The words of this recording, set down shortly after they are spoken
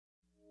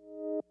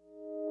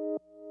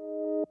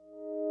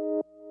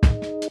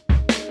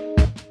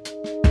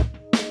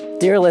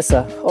Dear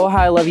Alyssa, oh how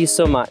I love you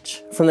so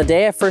much. From the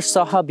day I first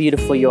saw how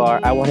beautiful you are,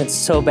 I wanted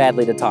so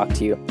badly to talk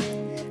to you.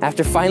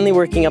 After finally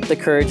working up the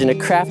courage and a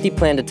crafty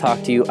plan to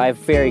talk to you, I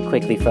very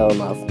quickly fell in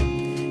love.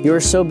 You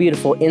are so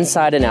beautiful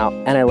inside and out,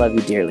 and I love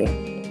you dearly.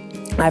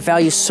 I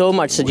value so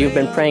much that you've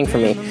been praying for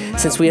me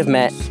since we have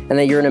met, and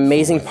that you're an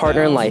amazing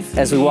partner in life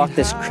as we walk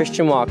this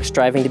Christian walk,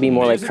 striving to be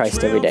more like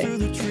Christ every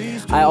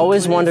day. I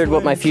always wondered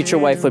what my future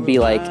wife would be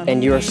like,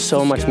 and you are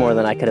so much more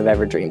than I could have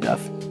ever dreamed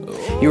of.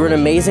 You are an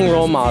amazing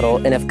role model,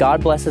 and if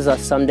God blesses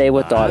us someday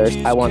with daughters,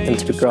 I want them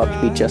to grow up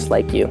to be just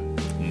like you.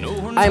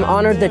 I am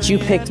honored that you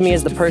picked me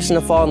as the person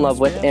to fall in love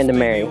with and to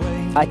marry.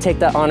 I take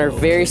that honor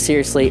very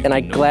seriously, and I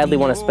gladly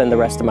want to spend the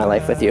rest of my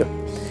life with you.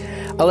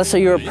 Alyssa,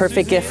 you are a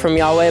perfect gift from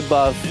Yahweh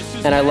above,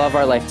 and I love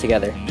our life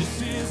together.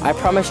 I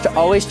promise to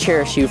always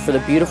cherish you for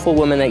the beautiful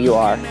woman that you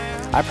are.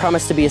 I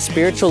promise to be a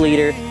spiritual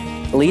leader,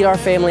 lead our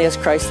family as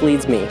Christ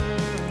leads me.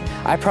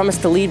 I promise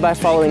to lead by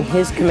following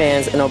His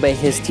commands and obey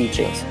His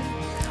teachings.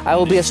 I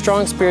will be a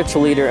strong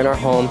spiritual leader in our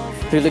home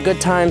through the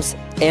good times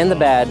and the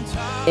bad,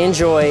 in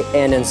joy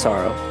and in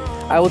sorrow.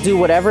 I will do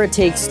whatever it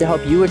takes to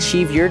help you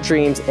achieve your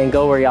dreams and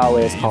go where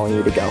Yahweh is calling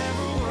you to go.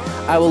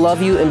 I will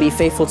love you and be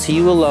faithful to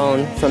you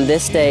alone from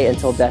this day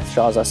until death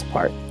draws us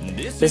apart.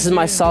 This is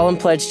my solemn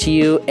pledge to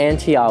you and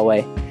to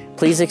Yahweh.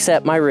 Please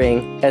accept my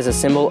ring as a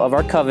symbol of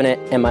our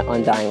covenant and my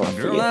undying love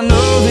for you.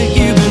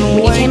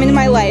 When you came into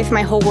my life,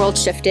 my whole world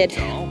shifted.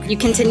 You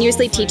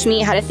continuously teach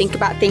me how to think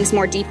about things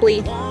more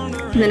deeply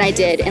than I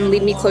did and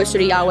lead me closer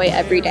to Yahweh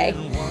every day.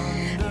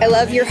 I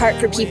love your heart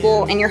for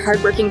people and your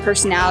hardworking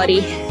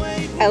personality.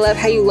 I love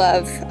how you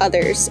love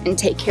others and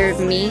take care of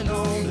me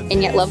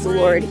and yet love the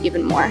Lord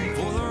even more.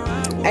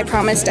 I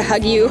promise to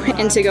hug you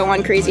and to go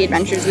on crazy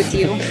adventures with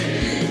you.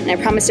 And I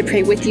promise to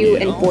pray with you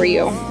and for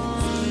you.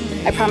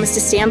 I promise to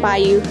stand by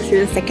you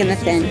through the thick and the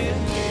thin.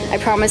 I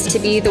promise to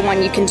be the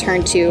one you can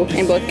turn to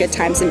in both good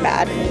times and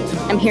bad.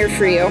 I'm here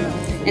for you.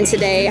 And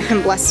today,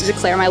 I'm blessed to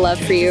declare my love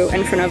for you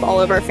in front of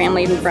all of our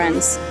family and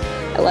friends.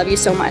 I love you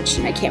so much,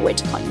 and I can't wait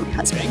to call you my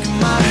husband.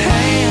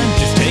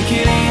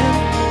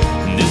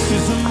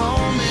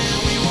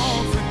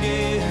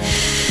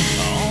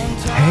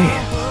 Hey.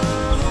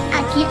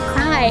 I can't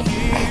cry.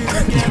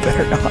 You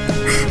better not.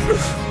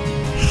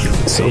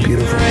 So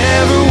beautiful.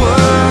 Never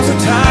was a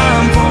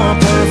time for a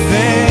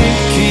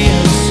perfect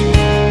kiss.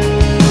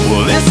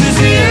 Well, this is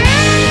it.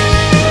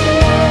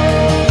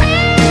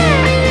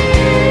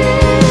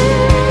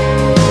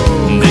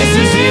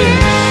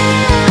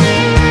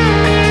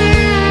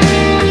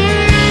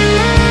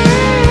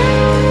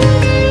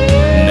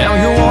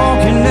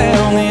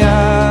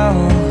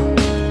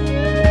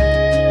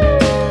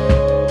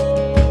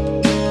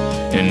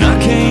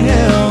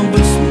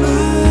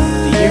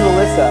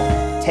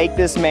 Take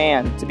this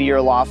man to be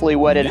your lawfully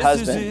wedded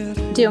husband?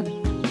 Do.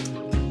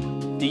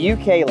 Do you,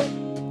 Caleb,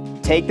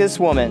 take this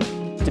woman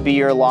to be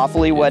your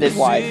lawfully wedded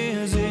wife?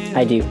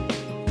 I do.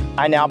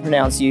 I now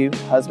pronounce you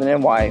husband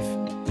and wife.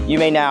 You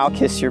may now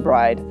kiss your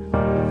bride.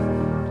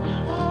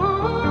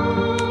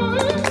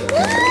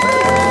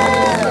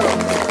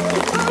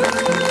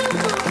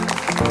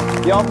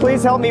 Y'all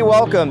please help me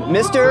welcome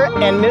Mr.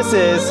 and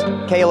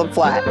Mrs. Caleb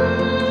Flatt.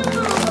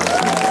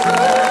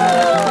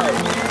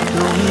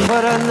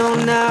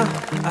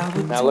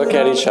 Now look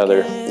at each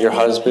other, your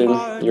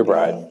husband, your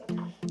bride.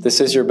 This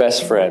is your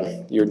best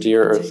friend, your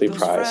dear earthly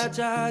prize.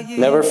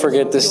 Never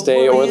forget this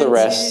day or the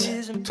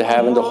rest, to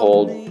have and to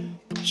hold,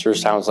 sure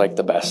sounds like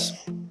the best.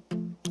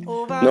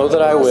 Know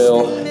that I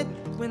will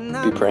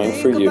be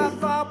praying for you,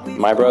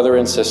 my brother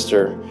and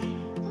sister,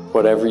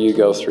 whatever you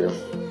go through.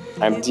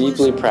 I'm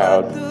deeply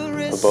proud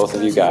of both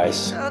of you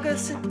guys.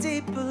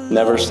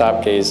 Never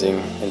stop gazing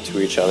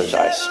into each other's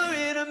eyes.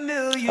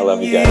 I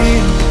love you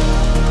guys.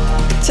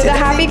 To the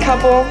happy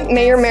couple,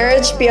 may your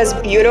marriage be as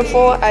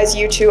beautiful as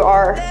you two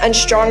are, and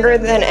stronger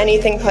than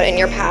anything put in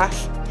your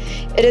path.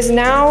 It is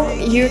now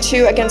you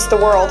two against the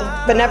world,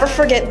 but never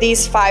forget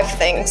these 5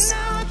 things.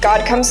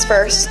 God comes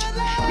first.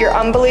 You're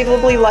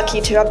unbelievably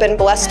lucky to have been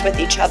blessed with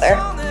each other.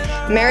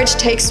 Marriage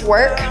takes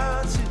work.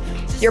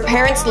 Your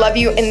parents love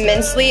you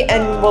immensely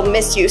and will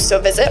miss you, so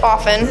visit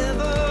often.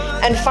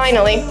 And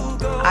finally,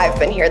 I've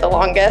been here the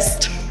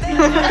longest.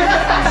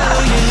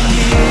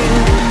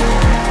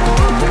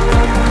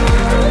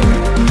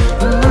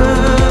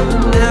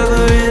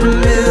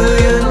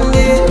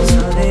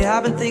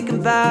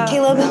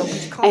 Caleb,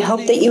 I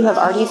hope that you have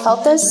already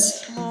felt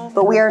this,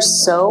 but we are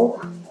so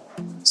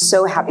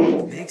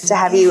happy to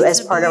have you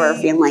as part of our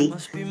family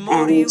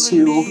and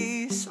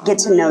to get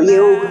to know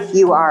you.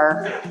 You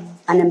are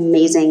an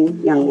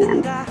amazing young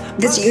man.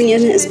 This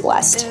union is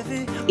blessed,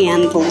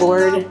 and the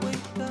Lord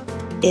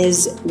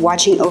is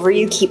watching over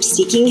you. Keep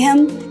seeking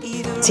Him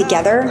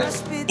together,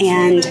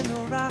 and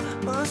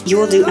you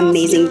will do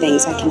amazing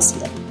things. I can see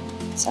it.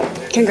 So,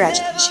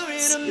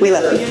 congratulations. We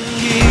love you.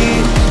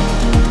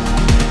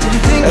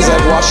 As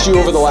I've watched you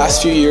over the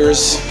last few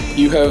years,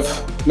 you have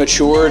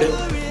matured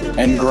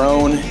and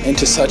grown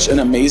into such an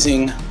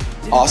amazing,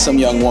 awesome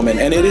young woman.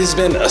 And it has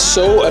been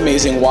so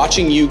amazing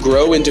watching you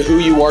grow into who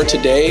you are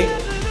today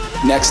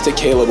next to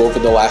Caleb over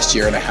the last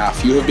year and a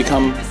half. You have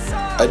become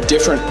a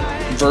different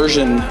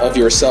version of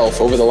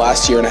yourself over the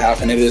last year and a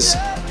half, and it is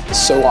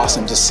so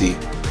awesome to see.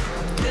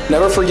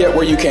 Never forget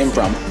where you came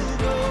from,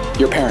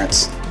 your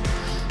parents.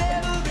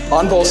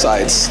 On both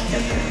sides.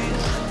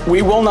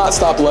 We will not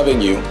stop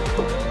loving you,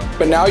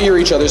 but now you're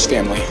each other's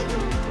family,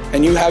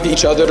 and you have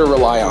each other to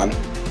rely on.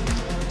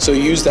 So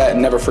use that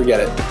and never forget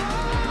it.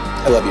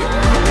 I love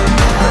you.